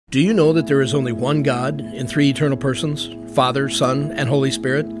Do you know that there is only one God in three eternal persons, Father, Son, and Holy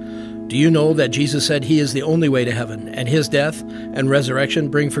Spirit? Do you know that Jesus said He is the only way to heaven, and His death and resurrection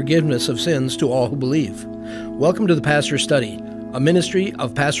bring forgiveness of sins to all who believe? Welcome to the Pastor's Study, a ministry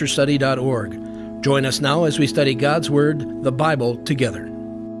of pastorstudy.org. Join us now as we study God's Word, the Bible, together.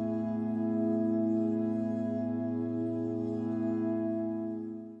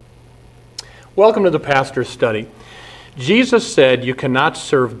 Welcome to the Pastor's Study. Jesus said you cannot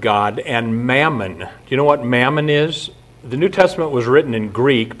serve God and mammon. Do you know what mammon is? The New Testament was written in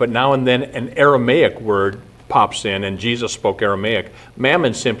Greek, but now and then an Aramaic word pops in, and Jesus spoke Aramaic.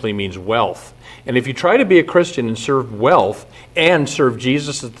 Mammon simply means wealth. And if you try to be a Christian and serve wealth and serve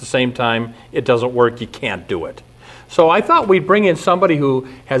Jesus at the same time, it doesn't work. You can't do it. So I thought we'd bring in somebody who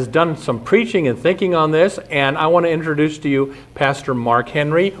has done some preaching and thinking on this, and I want to introduce to you Pastor Mark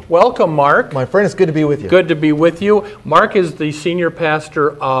Henry. Welcome, Mark. My friend, it's good to be with you. Good to be with you. Mark is the senior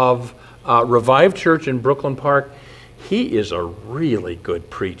pastor of Revived Church in Brooklyn Park. He is a really good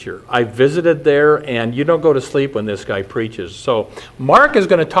preacher. I visited there, and you don't go to sleep when this guy preaches. So Mark is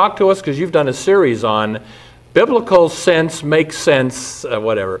going to talk to us because you've done a series on biblical sense, makes sense,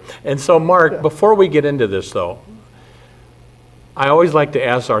 whatever. And so, Mark, before we get into this, though, I always like to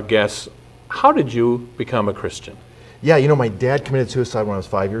ask our guests, how did you become a Christian? Yeah, you know, my dad committed suicide when I was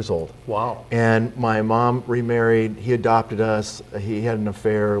 5 years old. Wow. And my mom remarried, he adopted us, he had an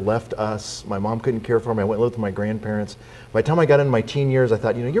affair, left us. My mom couldn't care for him. I went and lived with my grandparents. By the time I got into my teen years, I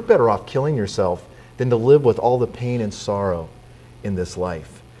thought, you know, you're better off killing yourself than to live with all the pain and sorrow in this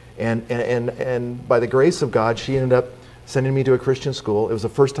life. And by the grace of God, she ended up sending me to a Christian school. It was the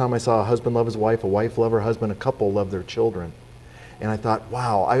first time I saw a husband love his wife, a wife love her husband, a couple love their children. And I thought,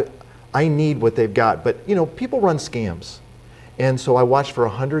 wow, I need what they've got. But, you know, people run scams. And so I watched for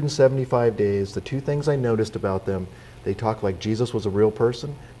 175 days. The two things I noticed about them, they talked like Jesus was a real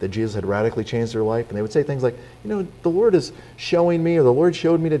person, that Jesus had radically changed their life. And they would say things like, you know, the Lord is showing me, or the Lord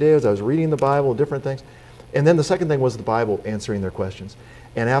showed me today as I was reading the Bible, different things. And then the second thing was the Bible answering their questions.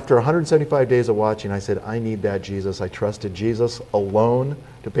 And after 175 days of watching, I said, I need that Jesus. I trusted Jesus alone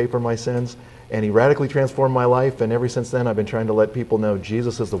to pay for my sins. And He radically transformed my life, and ever since then I've been trying to let people know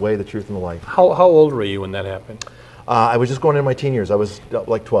Jesus is the way, the truth, and the life. How old were you when that happened? I was just going into my teen years. I was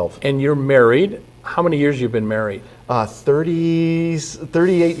like 12. And you're married. How many years you've been married?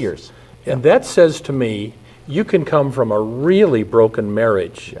 38 years. And that says to me, you can come from a really broken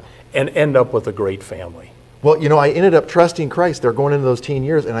marriage and end up with a great family. Well, you know, I ended up trusting Christ there going into those teen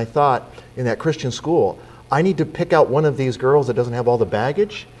years, and I thought in that Christian school, I need to pick out one of these girls that doesn't have all the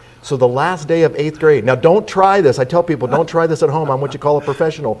baggage. So the last day of 8th grade, now don't try this. I tell people, don't try this at home. I'm what you call a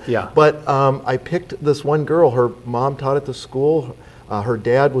professional. Yeah. But I picked this one girl. Her mom taught at the school. Her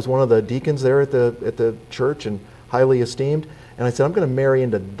dad was one of the deacons there at the church and highly esteemed. And I said, I'm going to marry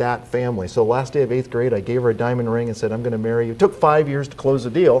into that family. So last day of 8th grade, I gave her a diamond ring and said, I'm going to marry you. It took 5 years to close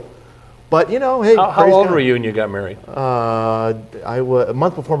the deal. But, you know, hey. How old were you when you got married? I was a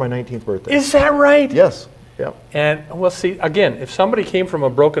month before my 19th birthday. Is that right? Yes. Yep. And, well, see, again, if somebody came from a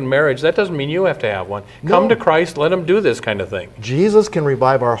broken marriage, that doesn't mean you have to have one. Come to Christ, let Him do this kind of thing. Jesus can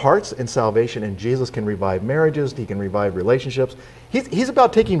revive our hearts in salvation, and Jesus can revive marriages. He can revive relationships. He's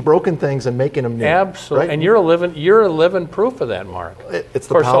about taking broken things and making them new. Absolutely. Right? And you're a living proof of that, Mark. It's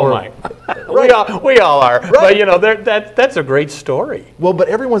the power. So am I. We all are. Right. But, you know, that's a great story. Well, but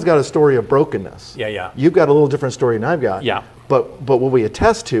everyone's got a story of brokenness. Yeah. You've got a little different story than I've got. Yeah. But what we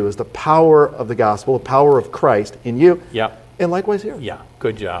attest to is the power of the gospel, the power of Christ in you. Yeah. And likewise here. Yeah.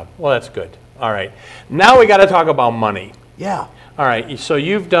 Good job. Well, that's good. All right. Now we got to talk about money. Yeah. All right. So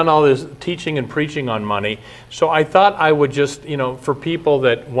you've done all this teaching and preaching on money. So I thought I would just, you know, for people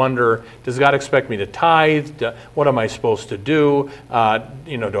that wonder, does God expect me to tithe? What am I supposed to do?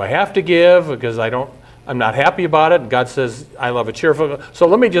 You know, do I have to give? Because I'm not happy about it. God says, I love a cheerful. So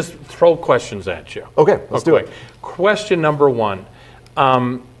let me just throw questions at you. Okay, let's do it. Question number one.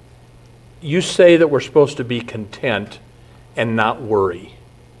 You say that we're supposed to be content and not worry.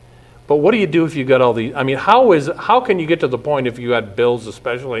 But what do you do if you got all these? I mean, how can you get to the point if you had bills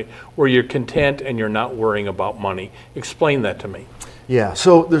especially where you're content and you're not worrying about money? Explain that to me. Yeah,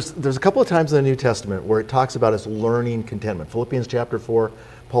 so there's a couple of times in the New Testament where it talks about us learning contentment. Philippians chapter 4,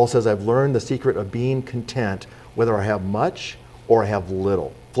 Paul says, I've learned the secret of being content whether I have much or I have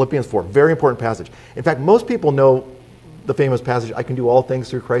little. Philippians 4, very important passage. In fact, most people know the famous passage, I can do all things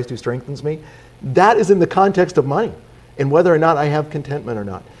through Christ who strengthens me. That is in the context of money and whether or not I have contentment or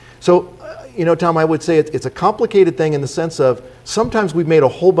not. So, you know, Tom, I would say it's a complicated thing in the sense of sometimes we've made a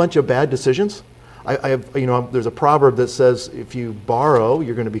whole bunch of bad decisions. I have, you know, there's a proverb that says if you borrow,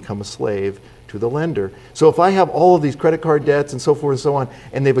 you're going to become a slave. to the lender. So if I have all of these credit card debts and so forth and so on,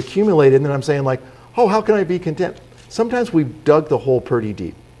 and they've accumulated, and then I'm saying like, oh, how can I be content? Sometimes we've dug the hole pretty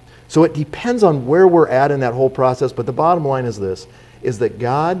deep. So it depends on where we're at in that whole process, but the bottom line is this, is that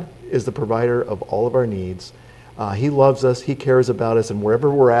God is the provider of all of our needs. He loves us, He cares about us, and wherever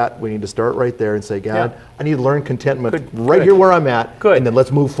we're at, we need to start right there and say, God, I need to learn contentment here where I'm at, and then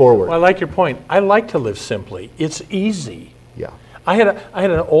let's move forward. Well, I like your point. I like to live simply. It's easy. Yeah. I had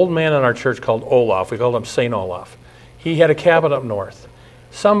an old man in our church called Olaf. We called him St. Olaf. He had a cabin up north.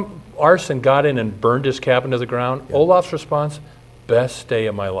 Some arson got in and burned his cabin to the ground. Yeah. Olaf's response, best day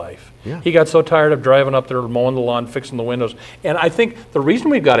of my life. Yeah. He got so tired of driving up there, mowing the lawn, fixing the windows. And I think the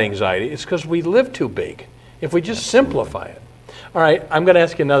reason we've got anxiety is because we live too big. If we just simplify it. All right, I'm going to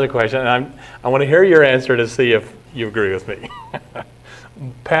ask you another question, and I want to hear your answer to see if you agree with me.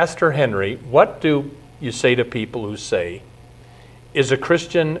 Pastor Henry, what do you say to people who say, is a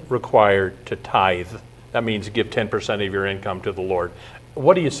Christian required to tithe? That means give 10% of your income to the Lord.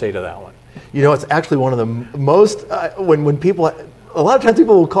 What do you say to that one? You know, it's actually one of the most, when people, a lot of times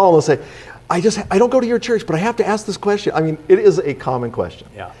people will call and they'll say, I don't go to your church, but I have to ask this question. I mean, it is a common question.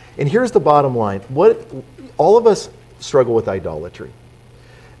 Yeah. And here's the bottom line. All of us struggle with idolatry.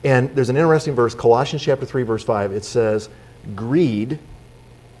 And there's an interesting verse, Colossians chapter 3, verse 5. It says, greed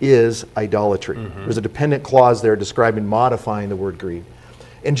is idolatry. Mm-hmm. There's a dependent clause there describing, modifying the word greed.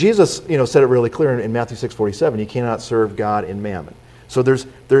 And Jesus, said it really clear in Matthew 6:47, you cannot serve God and mammon. So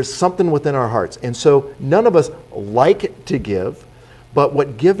there's something within our hearts. And so none of us like to give, but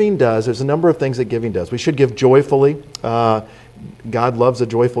what giving does, there's a number of things that giving does. We should give joyfully. God loves a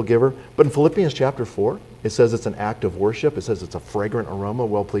joyful giver. But in Philippians chapter 4, it says it's an act of worship. It says it's a fragrant aroma,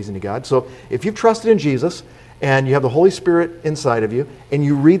 well-pleasing to God. So if you've trusted in Jesus and you have the Holy Spirit inside of you and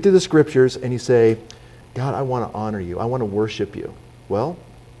you read through the scriptures and you say, God, I want to honor you. I want to worship you. Well,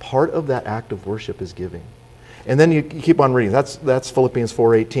 part of that act of worship is giving. And then you keep on reading. That's Philippians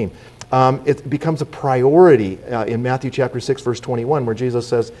 4:18. It becomes a priority in Matthew chapter 6, verse 21, where Jesus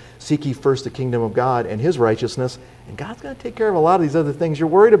says, seek ye first the kingdom of God and His righteousness, and God's going to take care of a lot of these other things you're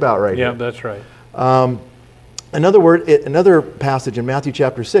worried about right now. Yeah, that's right. Another passage in Matthew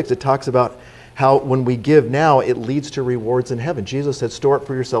chapter 6, it talks about how when we give now, it leads to rewards in heaven. Jesus said, store up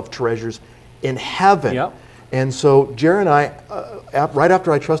for yourself treasures in heaven. Yep. And so Jerry and I, right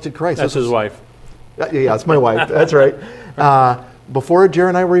after I trusted Christ. That's his wife. Yeah, it's my wife. That's right. Before Jerry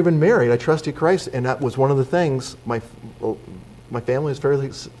and I were even married, I trusted Christ, and that was one of the things. My family is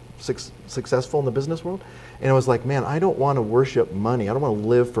fairly successful in the business world, and it was like, man, I don't want to worship money. I don't want to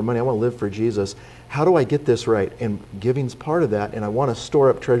live for money. I want to live for Jesus. How do I get this right? And giving's part of that, and I want to store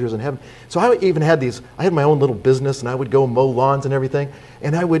up treasures in heaven. So I even had I had my own little business, and I would go mow lawns and everything,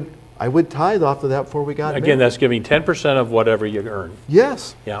 and I would tithe off of that before we got married. Again, that's giving 10% of whatever you earn.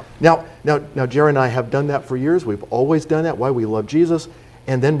 Yes. Yeah. Now, Jerry and I have done that for years. We've always done that. Why? We love Jesus,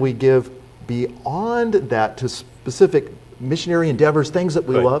 and then we give beyond that to specific missionary endeavors, things that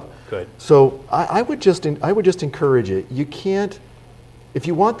we love. Good. So I would just encourage it. You can't, if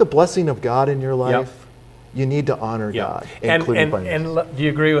you want the blessing of God in your life, you need to honor God, including finances. And do you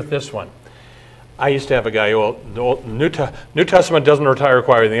agree with this one? I used to have a guy, New Testament doesn't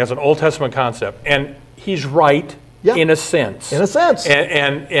require anything. That's an Old Testament concept. And he's right in a sense. In a sense.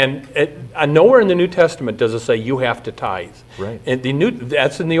 And nowhere in the New Testament does it say you have to tithe. Right. And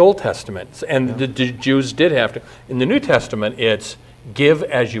that's in the Old Testament. And the Jews did have to. In the New Testament, it's give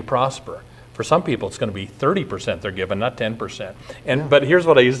as you prosper. For some people, it's going to be 30% they're given, not 10%. But here's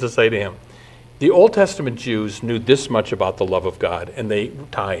what I used to say to him. The Old Testament Jews knew this much about the love of God, and they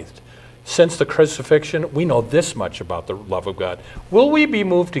tithed. Since the crucifixion, we know this much about the love of God. Will we be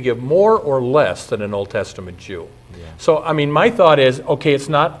moved to give more or less than an Old Testament Jew? Yeah. So, I mean, my thought is, okay, it's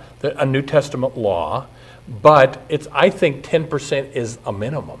not a New Testament law, but I think 10% is a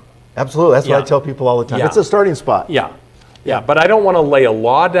minimum. Absolutely. That's what I tell people all the time. Yeah. It's a starting spot. Yeah. But I don't want to lay a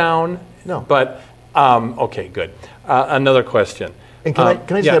law down. No. But, okay, good. Another question. And can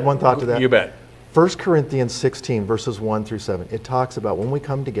I just add one thought to that? You bet. 1 Corinthians 16, verses 1 through 7, it talks about when we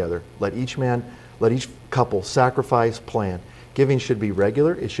come together, let each couple sacrifice, plan. Giving should be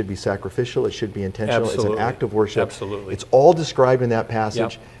regular, it should be sacrificial, it should be intentional. Absolutely. It's an act of worship. Absolutely. It's all described in that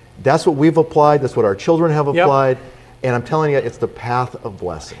passage. Yep. That's what we've applied, that's what our children have applied, and I'm telling you, it's the path of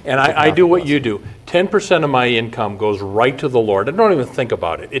blessing. And I do what you do. 10% of my income goes right to the Lord. I don't even think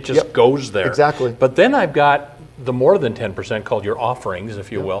about it. It just goes there. Exactly. But then I've got the more than 10% called your offerings,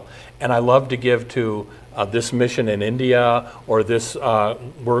 if you will, and I love to give to this mission in India or this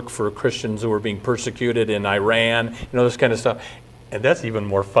work for Christians who are being persecuted in Iran, this kind of stuff. And that's even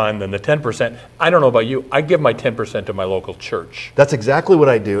more fun than the 10%. I don't know about you. I give my 10% to my local church. That's exactly what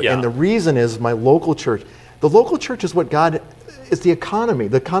I do. Yeah. And the reason is my local church. The local church is what God, is the economy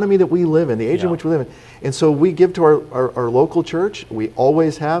that we live in, the age in which we live in. And so we give to our local church. We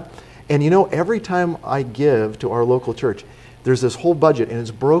always have. And you know, every time I give to our local church, there's this whole budget and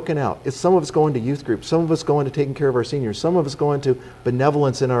it's broken out. Some of it's going to youth groups, some of it's going to taking care of our seniors, some of it's going to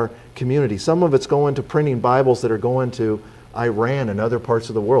benevolence in our community, some of it's going to printing Bibles that are going to Iran and other parts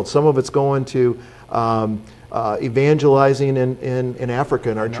of the world. Some of it's going to evangelizing in Africa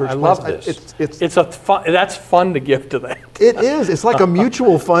in our church. I love this. That's fun to give to that. It is. It's like a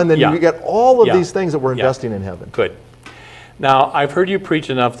mutual fund, and you get all of these things that we're investing in heaven. Good. Now, I've heard you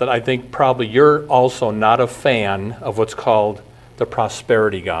preach enough that I think probably you're also not a fan of what's called the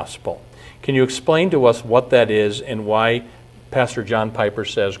prosperity gospel. Can you explain to us what that is and why Pastor John Piper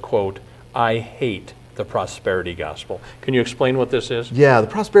says, quote, "I hate the prosperity gospel"? Can you explain what this is? Yeah, the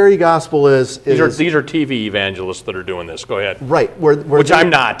prosperity gospel is these are TV evangelists that are doing this. Go ahead. Right. Which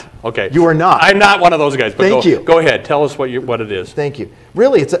I'm not. Okay. You are not. I'm not one of those guys. But Thank you. Go ahead. Tell us what it is. Thank you.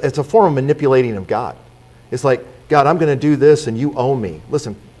 Really, it's a form of manipulating of God. It's like, God, I'm going to do this, and you owe me.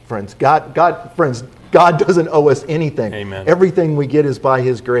 Listen, friends. God doesn't owe us anything. Amen. Everything we get is by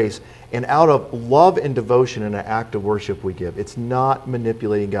His grace, and out of love and devotion and an act of worship we give. It's not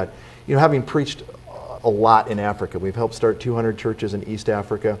manipulating God. You know, having preached a lot in Africa. We've helped start 200 churches in East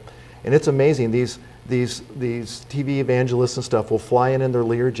Africa. And it's amazing. These TV evangelists and stuff will fly in their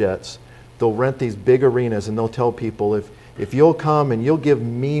Lear jets. They'll rent these big arenas and they'll tell people, if you'll come and you'll give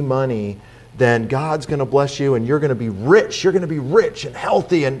me money, then God's going to bless you and you're going to be rich. You're going to be rich and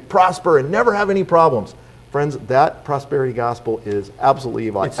healthy and prosper and never have any problems. Friends, that prosperity gospel is absolutely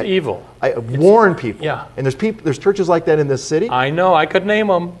evil. It's evil. I warn people. Yeah. And there's churches like that in this city. I know. I could name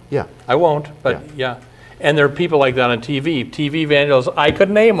them. Yeah. I won't, but yeah. And there are people like that on TV. TV evangelists, I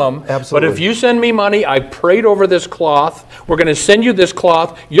could name them. Absolutely. But if you send me money, I prayed over this cloth. We're going to send you this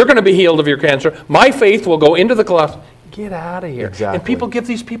cloth. You're going to be healed of your cancer. My faith will go into the cloth. Get out of here. Exactly. And people give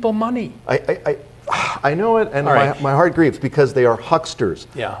these people money. I know it, and my heart grieves because they are hucksters.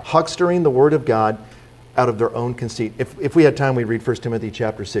 Yeah. Huckstering the Word of God out of their own conceit. If we had time, we'd read 1 Timothy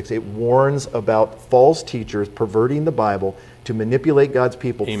chapter 6. It warns about false teachers perverting the Bible to manipulate God's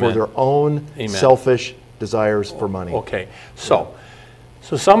people for their own selfish desires for money. Okay. So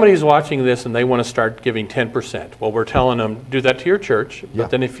somebody's watching this and they want to start giving 10%. Well, we're telling them, do that to your church. But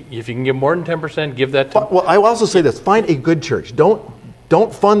then if you can give more than 10%, give that to... Well, I will also say this. Find a good church. Don't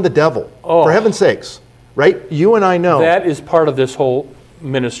fund the devil. Oh. For heaven's sakes. Right? You and I know. That is part of this whole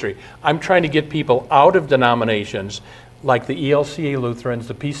ministry. I'm trying to get people out of denominations like the ELCA Lutherans,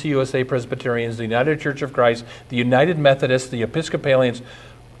 the PCUSA Presbyterians, the United Church of Christ, the United Methodists, the Episcopalians,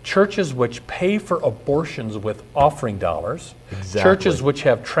 churches which pay for abortions with offering dollars, churches which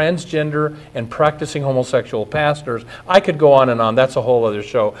have transgender and practicing homosexual pastors. I could go on and on. That's a whole other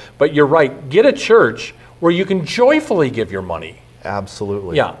show. But you're right. Get a church where you can joyfully give your money.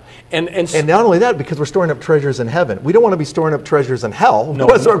 Absolutely. Yeah. And not only that, because we're storing up treasures in heaven. We don't want to be storing up treasures in hell. No, we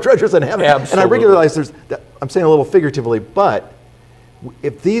want to store up treasures in heaven. Absolutely. And I realize I'm saying a little figuratively, but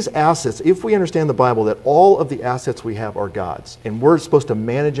if these assets, if we understand the Bible that all of the assets we have are God's, and we're supposed to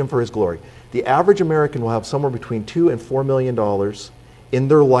manage them for His glory, the average American will have somewhere between $2 and $4 million in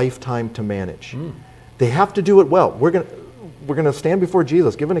their lifetime to manage. They have to do it well. We're going to stand before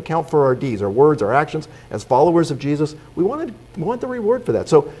Jesus, give an account for our deeds, our words, our actions as followers of Jesus. We want the reward for that.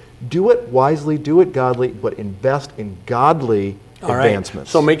 So do it wisely, do it godly, but invest in godly advancements.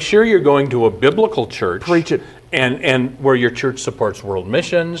 So make sure you're going to a biblical church. Preach it. And where your church supports world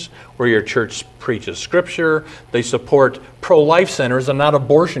missions, where your church preaches scripture, they support pro-life centers and not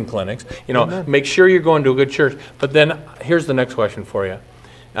abortion clinics. You know, Amen. Make sure you're going to a good church. But then here's the next question for you.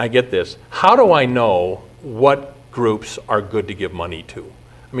 I get this. How do I know what groups are good to give money to?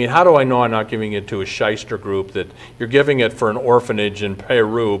 I mean, how do I know I'm not giving it to a shyster group that you're giving it for an orphanage in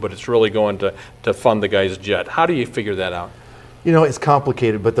Peru, but it's really going to fund the guy's jet? How do you figure that out? You know, it's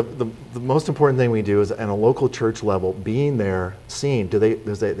complicated, but the most important thing we do is at a local church level, being there, seeing, do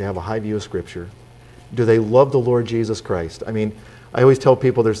they have a high view of Scripture? Do they love the Lord Jesus Christ? I mean, I always tell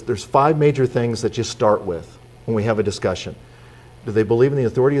people there's 5 major things that you start with when we have a discussion. Do they believe in the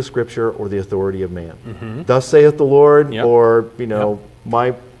authority of Scripture or the authority of man? Mm-hmm. Thus saith the Lord, Yep. or,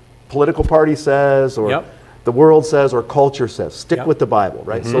 my political party says, or the world says, or culture says. Stick with the Bible,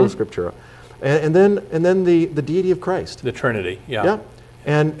 right? Mm-hmm. Sola Scriptura. And then the deity of Christ. The Trinity, Yeah.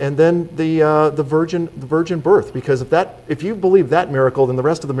 And then the virgin birth, because if you believe that miracle, then the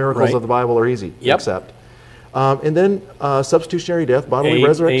rest of the miracles of the Bible are easy to accept. And then substitutionary death, bodily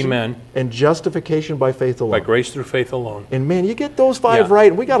resurrection, amen. And justification by faith alone. By grace through faith alone. And man, you get those 5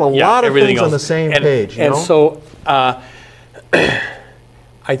 right, and we got a lot of things on the same page. And so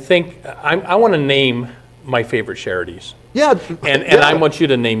I think I want to name my favorite charities. Yeah. And I want you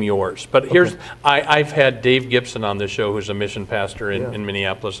to name yours. But here's, I've had Dave Gibson on this show, who's a mission pastor in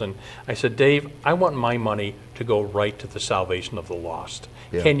Minneapolis, and I said, Dave, I want my money to go right to the salvation of the lost.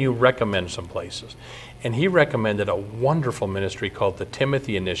 Yeah. Can you recommend some places? And he recommended a wonderful ministry called the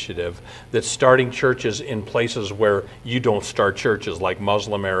Timothy Initiative that's starting churches in places where you don't start churches, like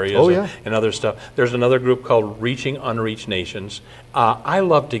Muslim areas and other stuff. There's another group called Reaching Unreached Nations. I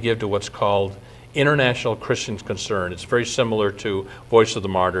love to give to what's called International Christians Concern. It's very similar to Voice of the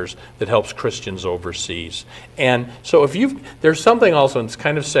Martyrs that helps Christians overseas. And so there's something also, and it's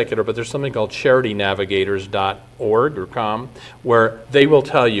kind of secular, but there's something called charitynavigators.org or com, where they will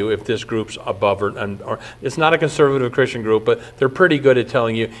tell you if this group's above or it's not a conservative Christian group, but they're pretty good at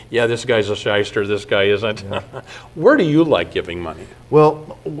telling you, yeah, this guy's a shyster, this guy isn't. Yeah. Where do you like giving money?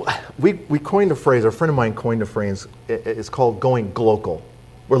 Well, we coined a phrase, a friend of mine coined a phrase, it's called going global,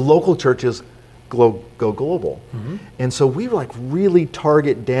 where local churches go global. Mm-hmm. And so we like really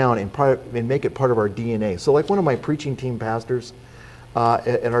target down and make it part of our DNA. So like one of my preaching team pastors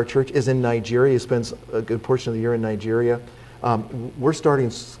at our church is in Nigeria. He spends a good portion of the year in Nigeria. We're starting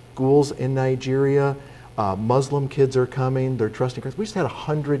schools in Nigeria. Muslim kids are coming. They're trusting Christ. We just had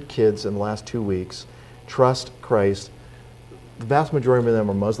 100 kids in the last 2 weeks trust Christ. The vast majority of them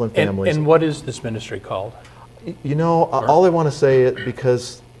are Muslim families. And what is this ministry called? You know, all I want to say it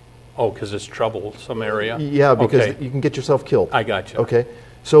because... Oh, because it's troublesome area? Yeah, because you can get yourself killed. I got you. Okay.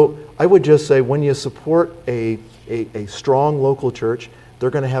 So I would just say when you support a strong local church, they're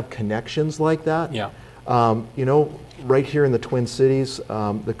going to have connections like that. Yeah. You know, right here in the Twin Cities,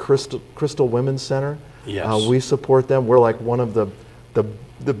 the Crystal Women's Center, we support them. We're like one of the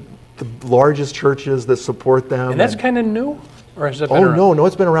largest churches that support them. And that's kind of new? Or has it been around? No,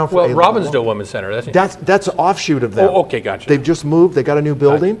 it's been around for Robbinsdale Women's Center. That's an offshoot of them. Oh, okay, gotcha. They've just moved. They got a new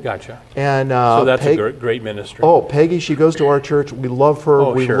building. Gotcha. And so that's a great ministry. Oh, Peggy, she goes to our church. We love her.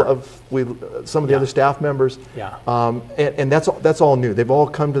 Oh, we sure. love some of the other staff members. Yeah. And that's all new. They've all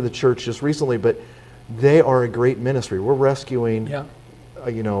come to the church just recently, but they are a great ministry. We're rescuing,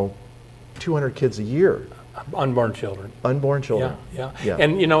 200 kids a year. Unborn children. Unborn children. Yeah.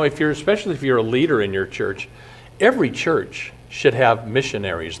 And especially if you're a leader in your church, every church should have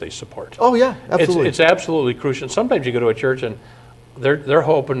missionaries they support. Oh yeah, absolutely. It's absolutely crucial. Sometimes you go to a church and they're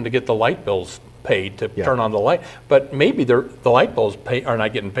hoping to get the light bills paid to turn on the light, but maybe the light bills are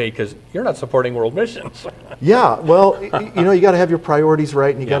not getting paid because you're not supporting world missions. Yeah, well, you got to have your priorities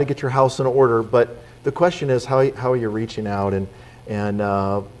right, and you got to get your house in order. But the question is, how are you reaching out, and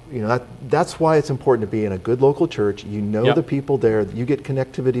that's why it's important to be in a good local church. You know the people there. You get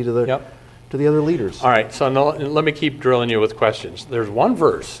connectivity to the other leaders. All right, so now, let me keep drilling you with questions. There's one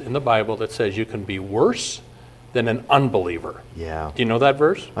verse in the Bible that says you can be worse than an unbeliever. Yeah. Do you know that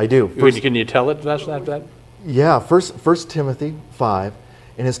verse? I do. Can you tell it? That? Yeah, First Timothy 5,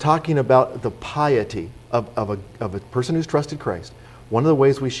 and it's talking about the piety of a person who's trusted Christ. One of the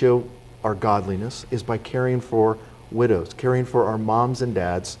ways we show our godliness is by caring for widows, caring for our moms and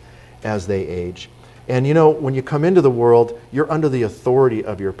dads as they age. And when you come into the world, you're under the authority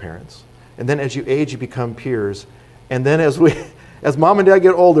of your parents. And then as you age, you become peers. And then as mom and dad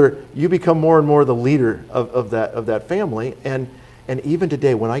get older, you become more and more the leader of that family. And even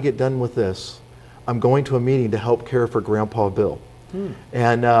today, when I get done with this, I'm going to a meeting to help care for Grandpa Bill.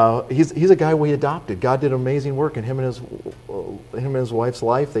 And he's a guy we adopted. God did amazing work in him and his wife's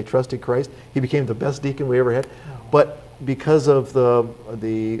life. They trusted Christ. He became the best deacon we ever had. But because of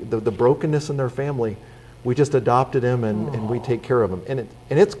the brokenness in their family, we just adopted him and we take care of him.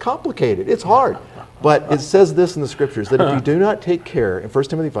 And it's complicated. It's hard. But it says this in the scriptures, that if you do not take care, in 1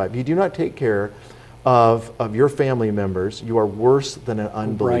 Timothy 5, if you do not take care of your family members, you are worse than an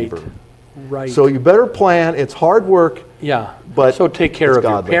unbeliever. Right. So you better plan. It's hard work. Yeah. But so take care of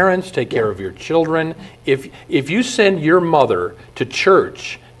godly. Your parents, take care of your children. If you send your mother to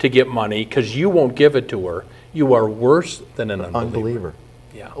church to get money because you won't give it to her, you are worse than an unbeliever.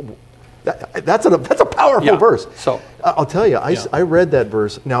 Yeah. That's a powerful verse. So I'll tell you, I read that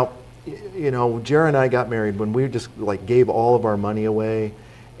verse. Now, Jared and I got married when we just gave all of our money away,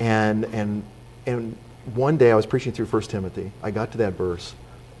 and one day I was preaching through 1 Timothy. I got to that verse,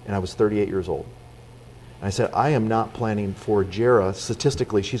 and I was 38 years old. And I said, I am not planning for Jera.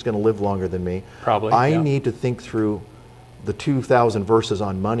 Statistically, she's going to live longer than me. Probably. I need to think through the 2,000 verses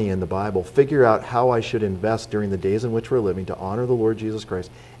on money in the Bible, figure out how I should invest during the days in which we're living to honor the Lord Jesus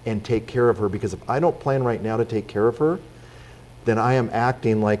Christ and take care of her. Because if I don't plan right now to take care of her, then I am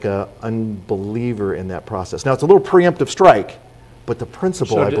acting like an unbeliever in that process. Now, it's a little preemptive strike, but the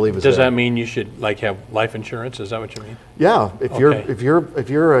principle, I believe, is does there. that mean you should like have life insurance? Is that what you mean? Yeah, if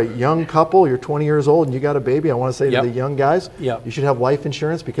you're a young couple, you're 20 years old and you got a baby, I want to say to the young guys, you should have life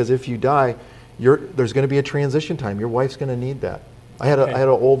insurance, because if you die, there's going to be a transition time. Your wife's going to need that. I had an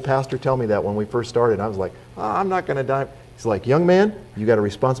old pastor tell me that when we first started. I was like, I'm not going to die. He's like, young man, you got a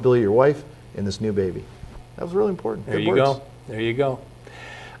responsibility to your wife and this new baby. That was really important. There you go. There you go.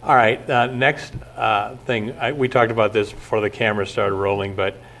 All right, next thing, we talked about this before the camera started rolling,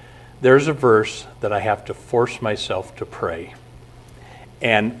 but there's a verse that I have to force myself to pray.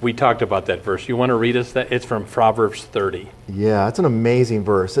 And we talked about that verse. You want to read us that? It's from Proverbs 30. Yeah, it's an amazing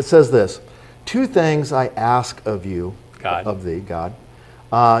verse. It says this: 2 things I ask of you, God. Of thee, God.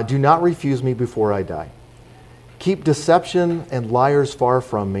 Do not refuse me before I die. Keep deception and liars far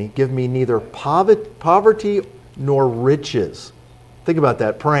from me. Give me neither poverty nor riches. Think about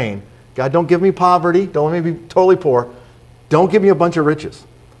that, praying. God, don't give me poverty. Don't let me be totally poor. Don't give me a bunch of riches.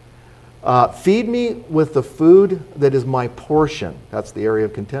 Feed me with the food that is my portion. That's the area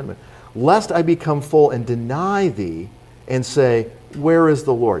of contentment. Lest I become full and deny thee and say, where is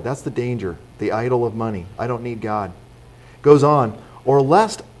the Lord? That's the danger, the idol of money. I don't need God. Goes on, or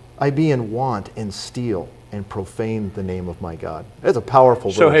lest I be in want and steal and profane the name of my God. That's a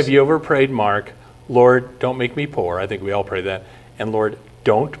powerful verse. So have you ever prayed, Mark, Lord, don't make me poor? I think we all pray that. And Lord,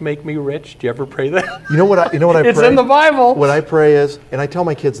 don't make me rich. Do you ever pray that? You know what I pray? It's in the Bible. What I pray is, and I tell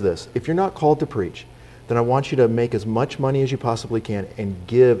my kids this, if you're not called to preach, then I want you to make as much money as you possibly can and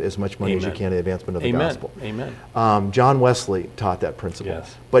give as much money as you can in the advancement of the gospel. Amen. John Wesley taught that principle.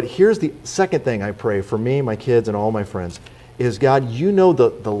 Yes. But here's the second thing I pray for me, my kids, and all my friends, is God, you know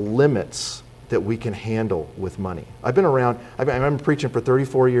the limits that we can handle with money. I've been around, I've been preaching for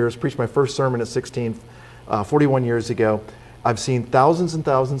 34 years, preached my first sermon at 16, 41 years ago. I've seen thousands and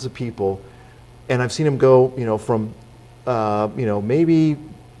thousands of people, and I've seen them go, from, maybe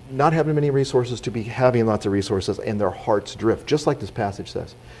not having many resources to be having lots of resources, and their hearts drift, just like this passage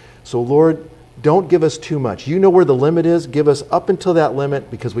says. So Lord, don't give us too much. You know where the limit is. Give us up until that limit,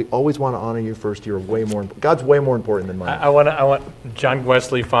 because we always want to honor you first. You're way more, God's way more important than money. I want John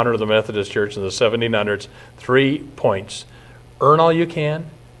Wesley, founder of the Methodist Church in the 1700s, 3 points. Earn all you can,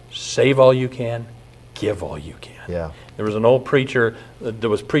 save all you can, give all you can. Yeah. There was an old preacher that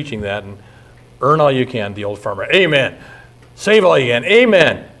was preaching that, and earn all you can, the old farmer. Amen. Save all you can.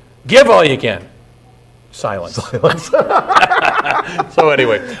 Amen. Give all you can. Silence. So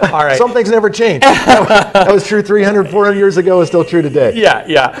anyway, all right. Some things never change. That was true 300, 400 years ago. It's still true today.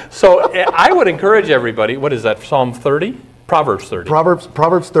 Yeah. So I would encourage everybody. What is that? Psalm 30? Proverbs 30.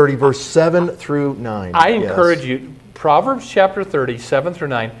 Proverbs 30, verse 7 through 9. I encourage you. Proverbs chapter 30, 7 through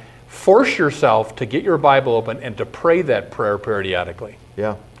 9. Force yourself to get your Bible open and to pray that prayer periodically.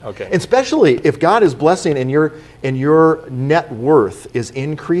 Yeah. Okay. And especially if God is blessing and your net worth is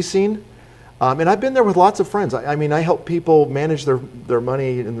increasing. And I've been there with lots of friends. I mean, I help people manage their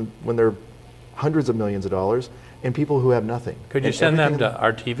money when they're hundreds of millions of dollars, and people who have nothing. Could you send them to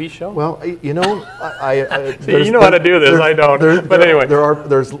our TV show? Well, you know, you know how to do this. I don't. But anyway,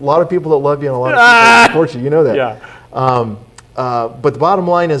 there's a lot of people that love you and a lot of people that support you. You know that. Yeah. But the bottom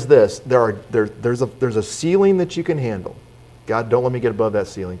line is this: there's a ceiling that you can handle. God, don't let me get above that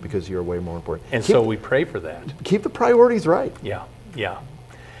ceiling, because you're way more important. And so we pray for that. Keep the priorities right. Yeah.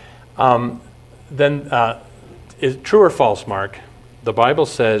 Then, is true or false, Mark? The Bible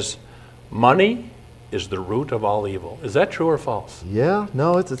says money is the root of all evil. Is that true or false? Yeah,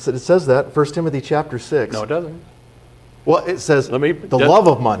 no, it says that. 1 Timothy chapter 6. No, it doesn't. Well, it says the love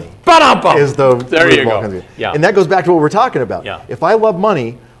of money is the there root you of all go. kinds of evil. Yeah. And that goes back to what we're talking about. Yeah. If I love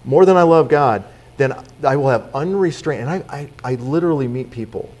money more than I love God, then I will have unrestrained, and I literally meet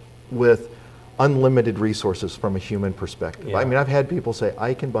people with unlimited resources from a human perspective. Yeah. I mean, I've had people say,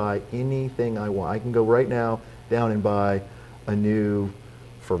 I can buy anything I want. I can go right now down and buy a new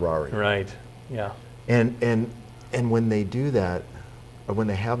Ferrari. Right, yeah. And when they do that, or when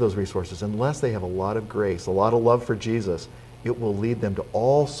they have those resources, unless they have a lot of grace, a lot of love for Jesus, it will lead them to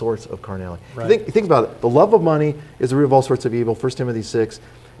all sorts of carnality. Right. Think about it. The love of money is the root of all sorts of evil, 1 Timothy 6.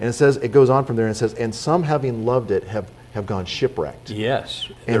 And it goes on from there and it says, and some having loved it have gone shipwrecked. Yes.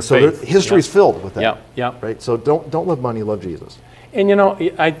 And so history's filled with that. Yeah. Right? So don't love money, love Jesus. And you know,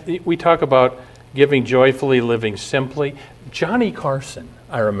 we talk about giving joyfully, living simply. Johnny Carson,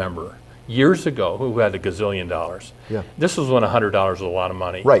 I remember, years ago, who had $1 gazillion. Yeah. This was when $100 was a lot of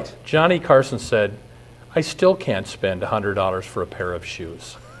money. Right. Johnny Carson said, I still can't spend $100 for a pair of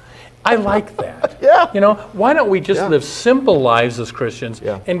shoes. I like that. Yeah. You know, why don't we just Yeah. live simple lives as Christians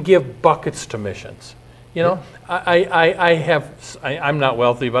Yeah. and give buckets to missions? You know, I'm not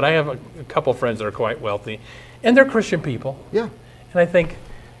wealthy, but I have a couple friends that are quite wealthy, and they're Christian people. Yeah. And I think,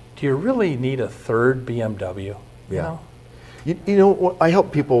 do you really need a third BMW? You Yeah. know? You know, I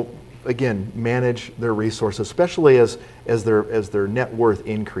help people, again, manage their resources, especially as their net worth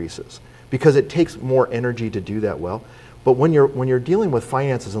increases, because it takes more energy to do that well. But when you're dealing with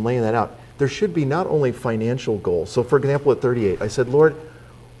finances and laying that out, there should be not only financial goals. So for example, at 38, I said, Lord,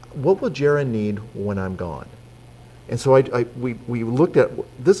 what will Jara need when I'm gone? And so we looked at,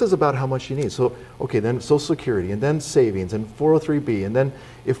 this is about how much you need. So, okay, then Social Security, and then savings, and 403B, and then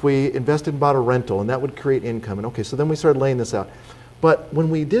if we invested and bought a rental, and that would create income. And okay, so then we started laying this out. But when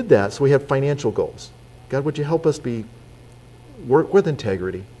we did that, so we had financial goals. God, would you help us work with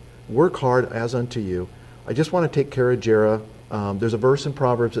integrity, work hard as unto you. I just want to take care of Jara. There's a verse in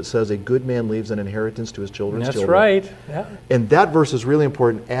Proverbs that says, a good man leaves an inheritance to his children's children. That's right. Yeah. And that verse is really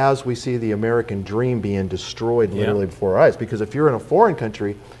important as we see the American dream being destroyed literally before our eyes. Because if you're in a foreign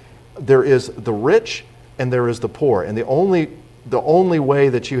country, there is the rich and there is the poor. And the only way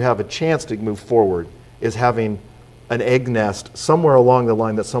that you have a chance to move forward is having an egg nest somewhere along the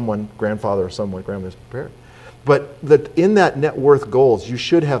line that someone, grandfather or someone, grandmother's prepared. But in that net worth goals, you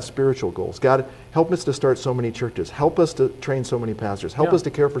should have spiritual goals. God, help us to start so many churches. Help us to train so many pastors. Help us to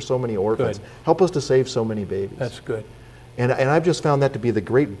care for so many orphans. Good. Help us to save so many babies. That's good. And I've just found that to be the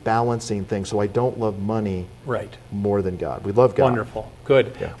great balancing thing. So I don't love money more than God. We love God. Wonderful.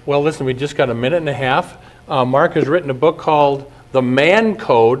 Good. Yeah. Well, listen, we just got a minute and a half. Mark has written a book called The Man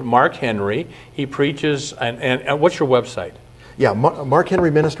Code, Mark Henry. He preaches, and what's your website? Yeah,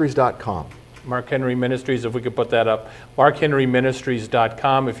 markhenryministries.com. Mark Henry Ministries, if we could put that up.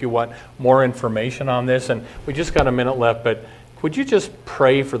 markhenryministries.com if you want more information on this. And we just got a minute left, but would you just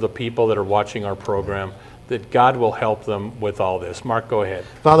pray for the people that are watching our program, that God will help them with all this? Mark, go ahead.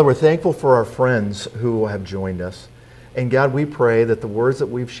 Father, we're thankful for our friends who have joined us. And God, we pray that the words that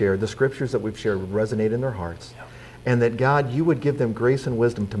we've shared, the scriptures that we've shared would resonate in their hearts. Yeah. And that God, you would give them grace and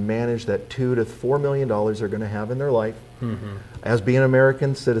wisdom to manage that $2 to $4 million they're going to have in their life. Mm-hmm. As being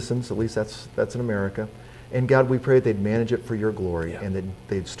American citizens, at least that's in America. And God, we pray that they'd manage it for your glory, and that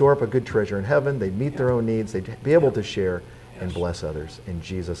they'd store up a good treasure in heaven, they'd meet their own needs, they'd be able to share and bless others. In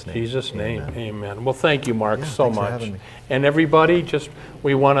Jesus' name. Jesus' name, amen. Amen. Well, thank you, Mark, so thanks for much. having me. And everybody,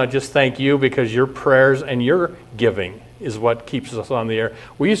 we want to just thank you, because your prayers and your giving is what keeps us on the air.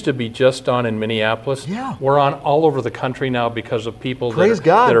 We used to be just on in Minneapolis. Yeah. We're on all over the country now because of people Praise that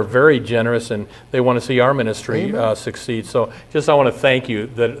God. are very generous, and they want to see our ministry succeed. So just I want to thank you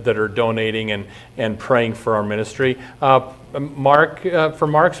that are donating and praying for our ministry. Mark, for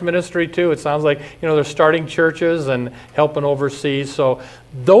Mark's ministry too, it sounds like, they're starting churches and helping overseas. So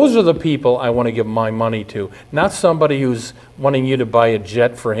those are the people I want to give my money to, not somebody who's wanting you to buy a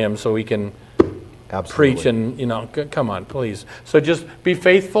jet for him so he can preach and, come on, please. So just be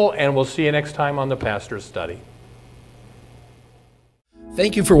faithful, and we'll see you next time on the Pastor's Study.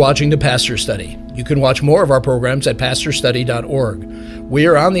 Thank you for watching the Pastor Study. You can watch more of our programs at pastorstudy.org. We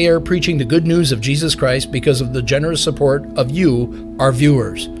are on the air preaching the good news of Jesus Christ because of the generous support of you, our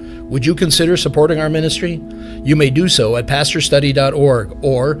viewers. Would you consider supporting our ministry? You may do so at pastorstudy.org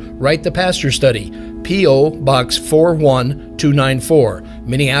or write the Pastor Study, P.O. Box 41294,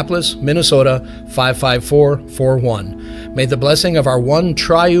 Minneapolis, Minnesota 55441. May the blessing of our one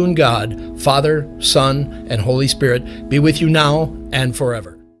triune God, Father, Son, and Holy Spirit be with you now and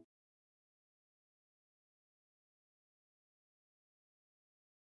forever.